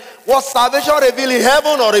question is, was salvation revealed in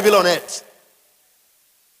heaven or revealed on earth?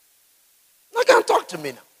 You can't talk to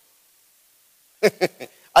me now.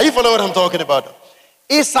 Are you following what I'm talking about?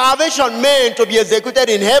 Is salvation meant to be executed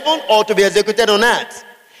in heaven or to be executed on earth?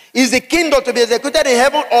 Is the kingdom to be executed in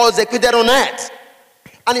heaven or executed on earth?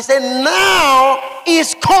 And he said, now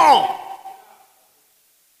is come.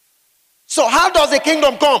 So how does the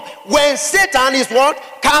kingdom come? When Satan is what?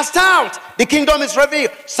 Cast out. The kingdom is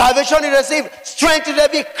revealed. Salvation is received. Strength is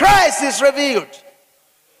revealed. Christ is revealed.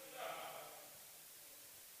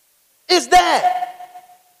 It's there.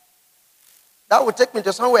 That would take me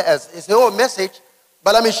to somewhere else. It's the whole message.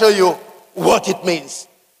 But let me show you what it means.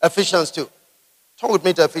 Ephesians 2. Turn with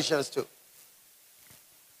me to Ephesians 2.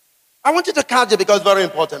 I want you to catch it because it's very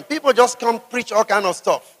important. People just come preach all kind of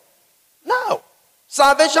stuff. No.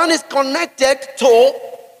 Salvation is connected to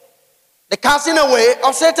the casting away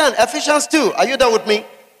of Satan. Ephesians 2. Are you there with me?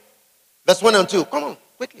 Verse 1 and 2. Come on,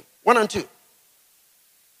 quickly. 1 and 2.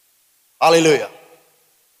 Hallelujah.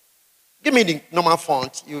 Give me the normal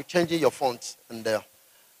font. You change your font and there.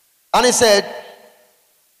 And he said,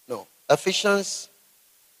 no, Ephesians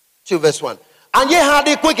 2 verse 1. And ye had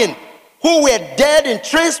it quickened, who were dead in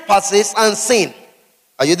trespasses and sin.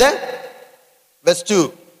 Are you there? Verse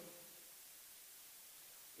 2.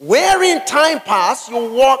 Wherein time past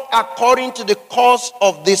you walk according to the course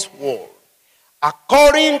of this world,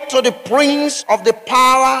 according to the prince of the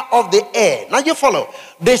power of the air. Now you follow.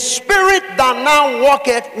 The spirit that now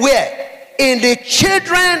walketh where? In the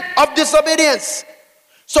children of disobedience.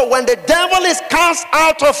 So when the devil is cast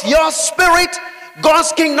out of your spirit,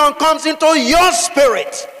 God's kingdom comes into your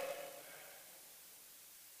spirit.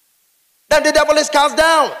 Then the devil is cast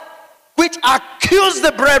down, which accuse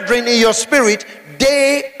the brethren in your spirit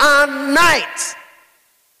day and night.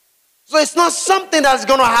 So it's not something that's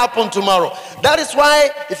going to happen tomorrow. That is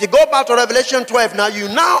why if you go back to Revelation 12 now, you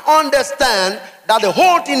now understand that the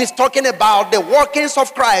whole thing is talking about the workings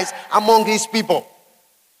of Christ among his people.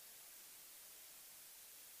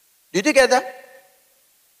 Did you get that?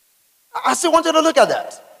 I still want you to look at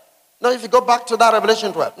that. Now if you go back to that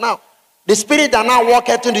Revelation 12. Now, the spirit that now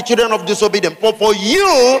worketh in the children of disobedience, but for you,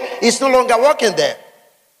 it's no longer working there.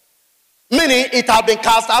 Meaning, it has been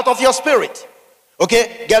cast out of your spirit.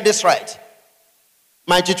 Okay, get this right.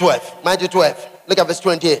 Matthew 12. Matthew 12. Look at verse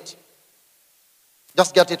 28.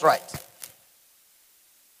 Just get it right.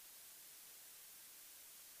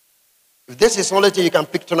 If this is the only thing you can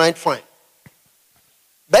pick tonight, fine.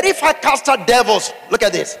 But if I cast out devils, look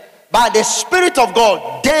at this. By the Spirit of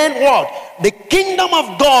God, then what? The kingdom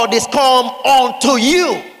of God is come unto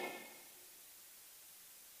you.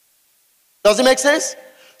 Does it make sense?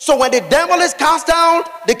 So when the devil is cast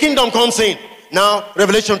out, the kingdom comes in. Now,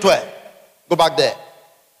 Revelation 12. Go back there.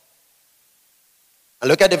 And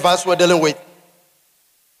look at the verse we're dealing with.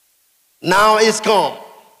 Now is come.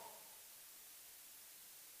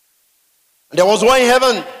 And there was war in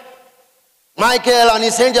heaven. Michael and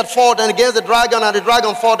his angels fought and against the dragon, and the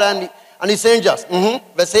dragon fought and his angels.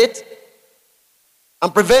 Verse 8.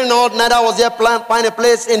 And prevailed not, neither was there find a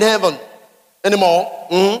place in heaven anymore.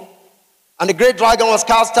 And the great dragon was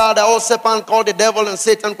cast out, the old serpent called the devil and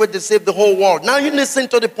Satan, which deceived the whole world. Now you listen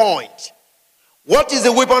to the point. What is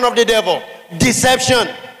the weapon of the devil? Deception.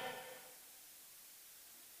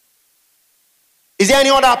 Is there any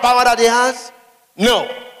other power that he has?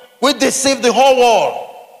 No. We deceived the whole world.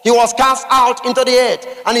 He was cast out into the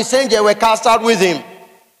earth, and his angels were cast out with him.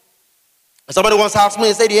 Somebody once asked me,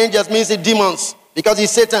 he said the angels means the demons because he's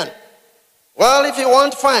Satan. Well, if you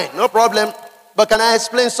want, fine, no problem. But can I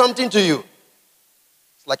explain something to you?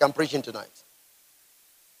 It's like I'm preaching tonight.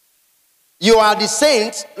 You are the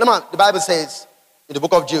saints. The Bible says in the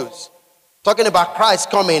book of Jude, talking about Christ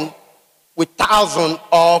coming with thousands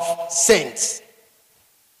of saints.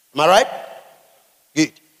 Am I right?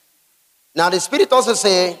 Good. Now the Spirit also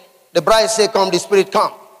say, the bride say come, the Spirit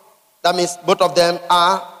come. That means both of them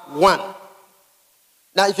are one.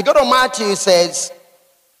 Now if you go to Matthew, it says,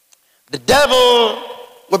 the devil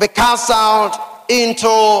will be cast out into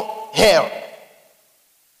hell,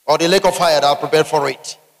 or the lake of fire that are prepared for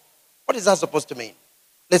it. What is that supposed to mean?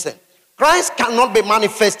 Listen, Christ cannot be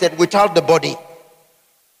manifested without the body.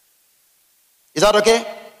 Is that okay?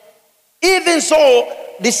 Even so,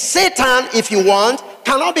 the Satan, if you want,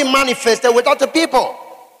 cannot be manifested without the people.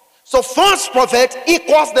 So false prophet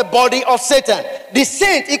equals the body of Satan. The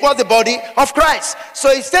saint equals the body of Christ.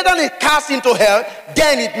 So if Satan is cast into hell,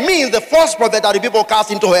 then it means the false prophet are the people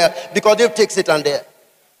cast into hell because they've taken Satan there.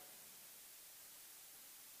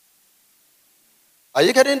 Are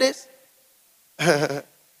you getting this?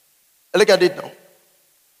 Look at it now.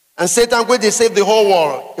 And Satan, which deceived the whole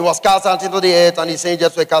world, he was cast out into the earth, and his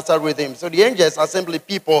angels were cast out with him. So the angels are simply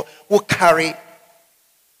people who carry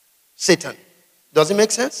Satan. Does it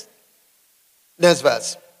make sense? Next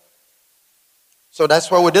verse. So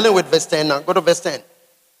that's why we're dealing with verse 10 now. Go to verse 10.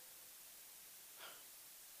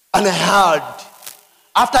 And I heard,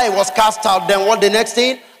 after he was cast out, then what the next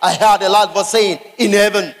thing? I heard a loud voice saying, in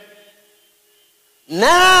heaven,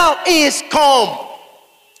 now is come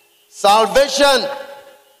salvation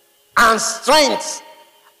and strength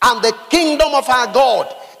and the kingdom of our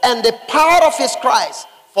God and the power of his Christ.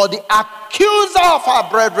 For the accuser of our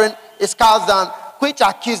brethren is cast down, which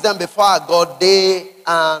accused them before our God day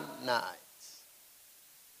and night.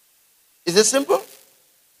 Is it simple?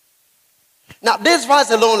 Now, this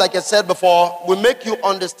verse alone, like I said before, will make you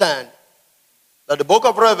understand that the book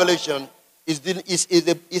of Revelation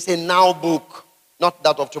is a now book, not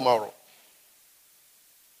that of tomorrow.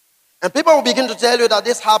 And people will begin to tell you that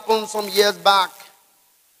this happened some years back.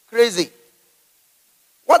 Crazy.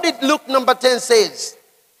 What did Luke number 10 says?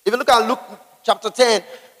 If you look at Luke chapter 10,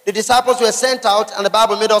 the disciples were sent out, and the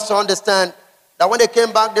Bible made us to understand that when they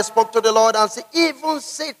came back, they spoke to the Lord and said, even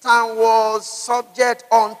Satan was subject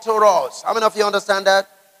unto us. How many of you understand that?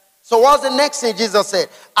 So what's the next thing Jesus said?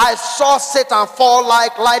 I saw Satan fall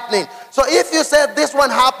like lightning. So if you said this one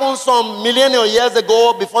happened some millennial years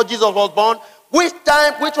ago before Jesus was born, which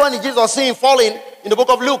one is Jesus seeing falling in the book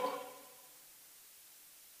of Luke?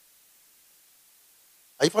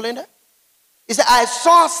 Are you following that? He said, I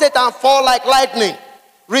saw Satan fall like lightning.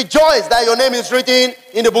 Rejoice that your name is written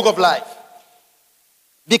in the book of life.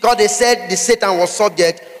 Because they said the Satan was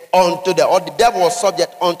subject unto them, or the devil was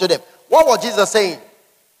subject unto them. What was Jesus saying?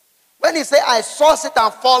 When he said, I saw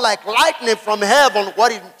Satan fall like lightning from heaven,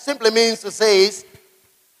 what it simply means to say is,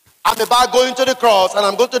 I'm about going to the cross and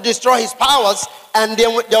I'm going to destroy his powers, and there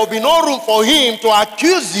will be no room for him to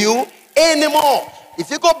accuse you anymore.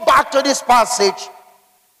 If you go back to this passage,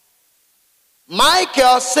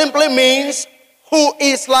 Michael simply means who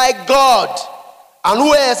is like God. And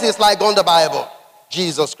who else is like God in the Bible?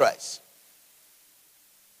 Jesus Christ.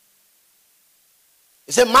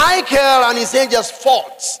 He said Michael and his angels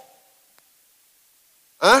fought.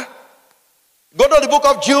 Go to the book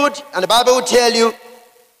of Jude and the Bible will tell you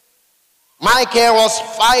Michael was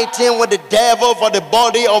fighting with the devil for the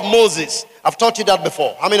body of Moses. I've taught you that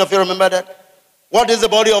before. How many of you remember that? What is the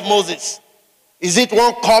body of Moses? Is it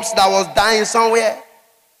one corpse that was dying somewhere?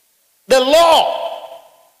 The law.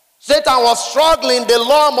 Satan was struggling. The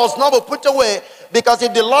law must not be put away, because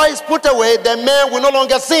if the law is put away, then man will no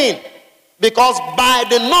longer sin. Because by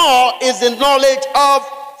the law is the knowledge of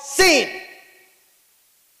sin.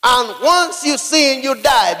 And once you sin, you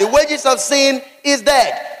die. The wages of sin is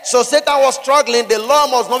death. So Satan was struggling. The law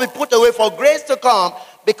must not be put away for grace to come,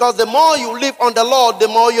 because the more you live on the law, the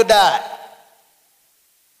more you die.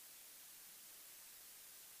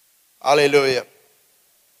 Hallelujah.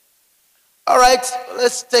 All right,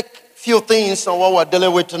 let's take a few things on what we're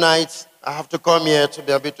dealing with tonight. I have to come here to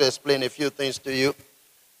be able to explain a few things to you.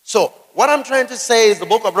 So, what I'm trying to say is the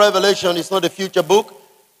book of Revelation is not a future book.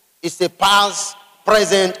 It's a past,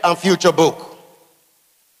 present, and future book.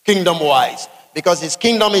 Kingdom-wise. Because his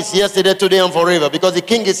kingdom is yesterday, today, and forever. Because the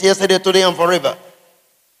king is yesterday, today, and forever.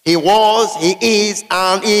 He was, he is,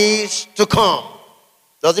 and is to come.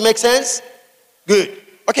 Does it make sense? Good.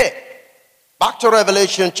 Okay. Back to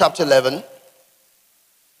Revelation chapter 11.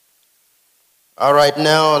 All right,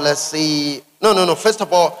 now let's see. No. First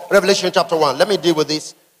of all, Revelation chapter 1. Let me deal with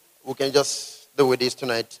this. We can just deal with this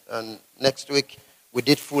tonight. And next week, we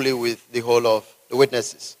did fully with the whole of the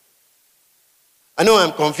witnesses. I know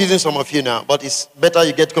I'm confusing some of you now, but it's better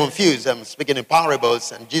you get confused. I'm speaking in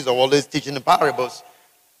parables, and Jesus always teaching in parables.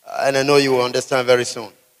 And I know you will understand very soon.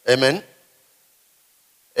 Amen?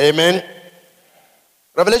 Amen?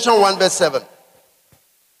 Revelation 1 verse 7.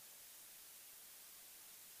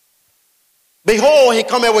 Behold, he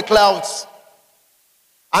cometh with clouds,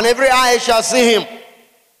 and every eye shall see him,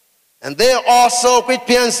 and they also which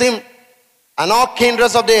pierce him, and all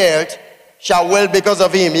kindreds of the earth shall wail because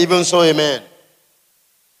of him. Even so, amen.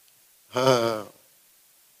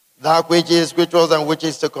 That which is, which was, and which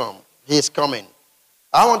is to come. He is coming.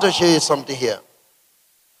 I want to show you something here.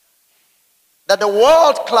 That the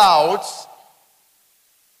world clouds,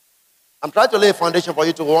 I'm trying to lay a foundation for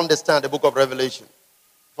you to understand the book of Revelation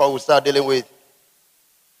before we start dealing with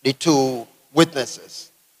the two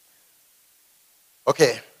witnesses.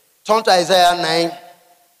 Okay, turn to Isaiah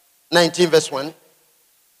 19 verse 1.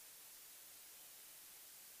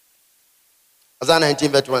 Isaiah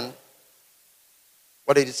 19 verse 1.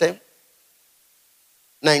 What did he say?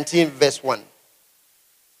 19 verse 1.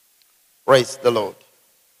 Praise the Lord.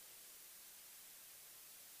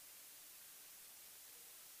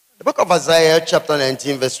 of Isaiah chapter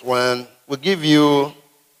 19 verse 1 will give you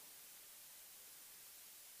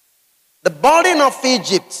the burden of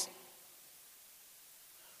Egypt.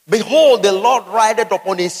 Behold, the Lord rideth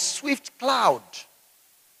upon a swift cloud.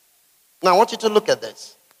 Now I want you to look at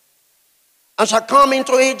this. And shall come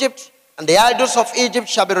into Egypt, and the idols of Egypt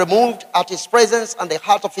shall be removed at his presence, and the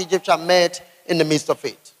heart of Egypt shall melt in the midst of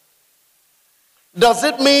it. Does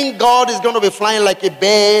it mean God is going to be flying like a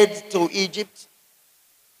bird to Egypt?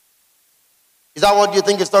 Is that what you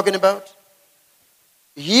think he's talking about?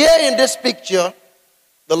 Here in this picture,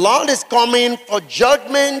 the Lord is coming for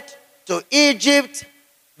judgment to Egypt,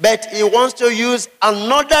 but he wants to use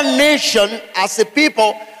another nation as a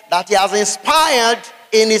people that he has inspired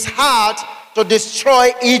in his heart to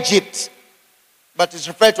destroy Egypt. But it's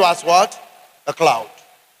referred to as what? A cloud.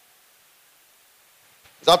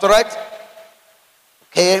 Is that all right?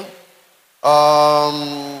 Okay.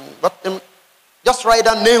 Just write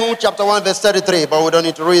down Nahum chapter 1 verse 33, but we don't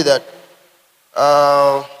need to read that.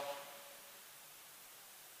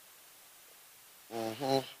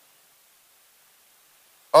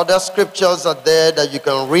 Other scriptures are there that you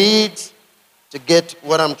can read to get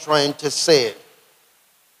what I'm trying to say.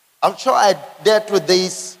 I'm sure I dealt with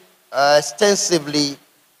this extensively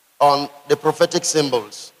on the prophetic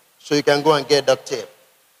symbols, so you can go and get that tape.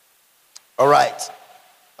 All right.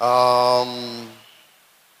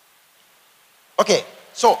 Okay,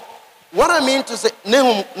 so what I mean to say,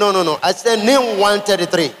 Nahum, no. I said Nahum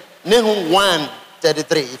 1:33. Nahum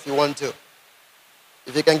 1:33, if you want to.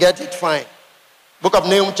 If you can get it, fine. Book of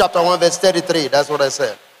Nahum chapter 1 verse 33, that's what I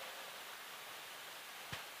said.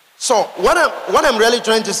 So what I'm really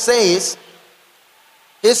trying to say is,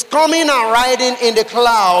 he's coming and riding in the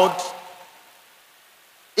cloud.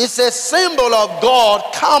 It's a symbol of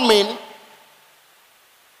God coming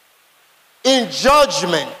in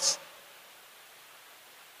judgment,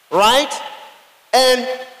 right? And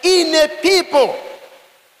in a people.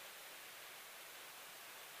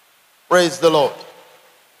 Praise the Lord.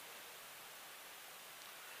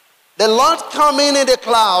 The Lord coming in the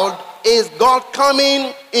cloud is God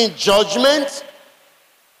coming in judgment,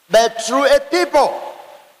 but through a people.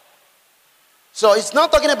 So it's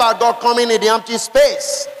not talking about God coming in the empty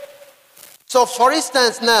space. So for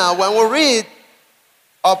instance now, when we read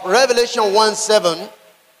of Revelation 1:7,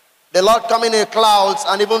 the Lord coming in clouds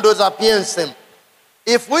and even those appearance him.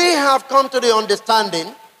 If we have come to the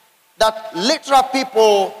understanding that literal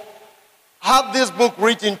people have this book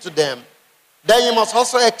written to them, then you must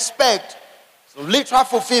also expect some literal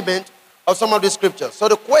fulfillment of some of the scriptures. So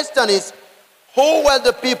the question is, who were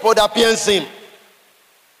the people that pierced him?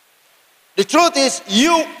 The truth is,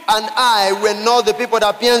 you and I were not the people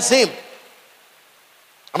that pierced him.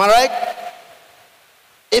 Am I right?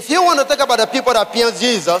 If you want to talk about the people that pierced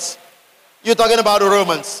Jesus, you're talking about the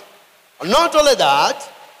Romans. Not only that,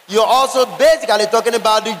 you're also basically talking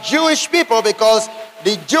about the Jewish people, because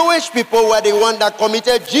the Jewish people were the one that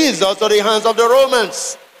committed Jesus to the hands of the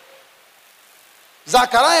Romans.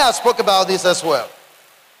 Zechariah spoke about this as well.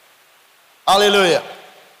 Hallelujah.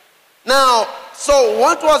 Now, so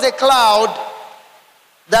what was a cloud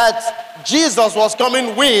that Jesus was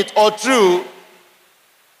coming with or through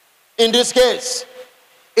in this case?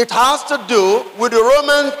 It has to do with the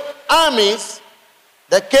Roman armies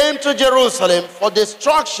that came to Jerusalem for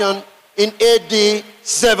destruction in AD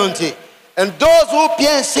 70. And those who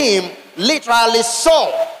pierced him literally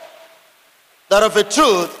saw that of a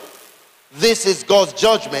truth, this is God's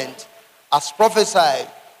judgment as prophesied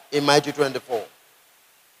in Matthew 24.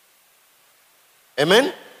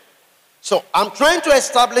 Amen? So I'm trying to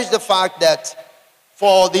establish the fact that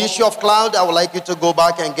for the issue of cloud, I would like you to go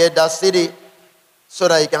back and get that city so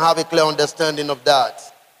that you can have a clear understanding of that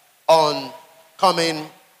on coming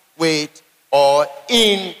with or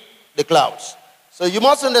in the clouds. So you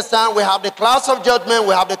must understand, we have the clouds of judgment,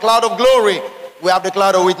 we have the cloud of glory, we have the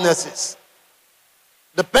cloud of witnesses,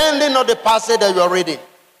 depending on the passage that you are reading.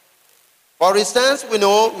 For instance, we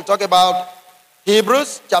talk about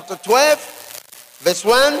Hebrews chapter 12, verse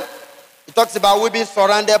 1. It talks about we being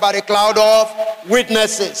surrounded by the cloud of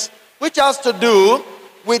witnesses, which has to do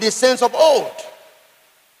with the saints of old.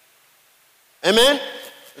 Amen?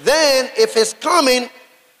 Then, if it's coming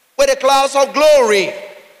with the clouds of glory,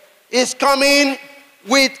 it's coming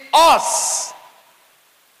with us.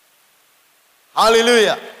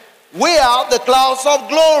 Hallelujah. We are the clouds of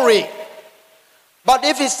glory. But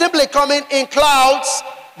if it's simply coming in clouds,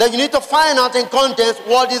 then you need to find out in context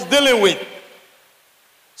what it's dealing with.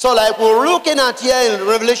 So like we're looking at here in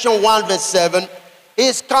Revelation 1 verse 7,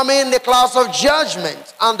 he's coming in the clouds of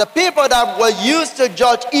judgment. And the people that were used to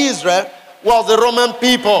judge Israel was the Roman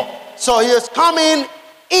people. So he is coming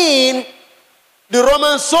in the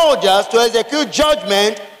Roman soldiers to execute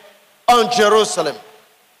judgment on Jerusalem.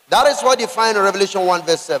 That is what you find in Revelation 1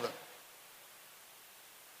 verse 7.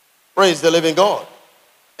 Praise the living God.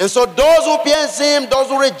 And so those who pierced him, those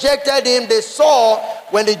who rejected him, they saw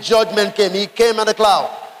when the judgment came. He came in the cloud.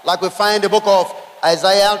 Like we find in the book of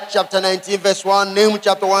Isaiah chapter 19 verse 1, Nahum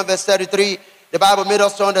chapter 1 verse 33. The Bible made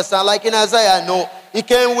us to understand, like in Isaiah, no, he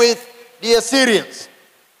came with the Assyrians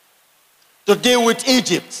to deal with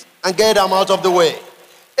Egypt and get them out of the way.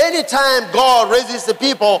 Anytime God raises the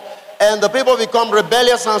people and the people become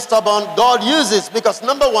rebellious and stubborn, God uses, because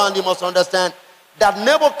number one, you must understand that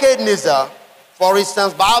Nebuchadnezzar, for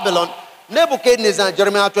instance, Babylon, Nebuchadnezzar,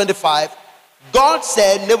 Jeremiah 25, God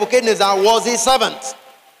said Nebuchadnezzar was his servant.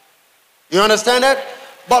 You understand that?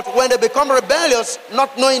 But when they become rebellious,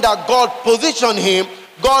 not knowing that God positioned him,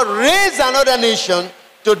 God raised another nation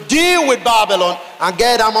to deal with Babylon and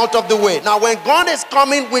get them out of the way. Now, when God is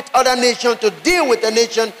coming with other nations to deal with a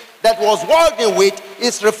nation that was working with,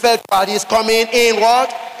 it's referred to as he's coming in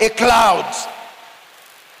what? A cloud.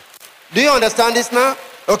 Do you understand this now?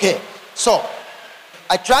 Okay, so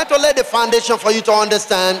I try to lay the foundation for you to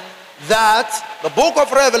understand that the book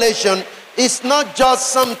of Revelation is not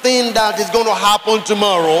just something that is going to happen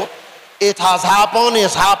tomorrow. It has happened,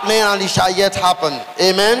 it's happening, and it shall yet happen.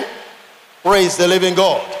 Amen? Praise the living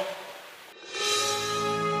God.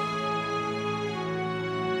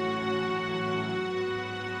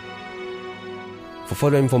 For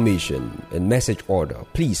further information and message order,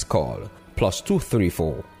 please call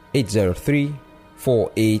 +234 803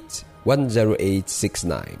 48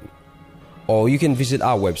 or you can visit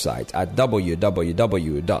our website at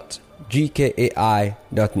www.gkai.net.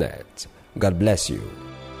 God bless you.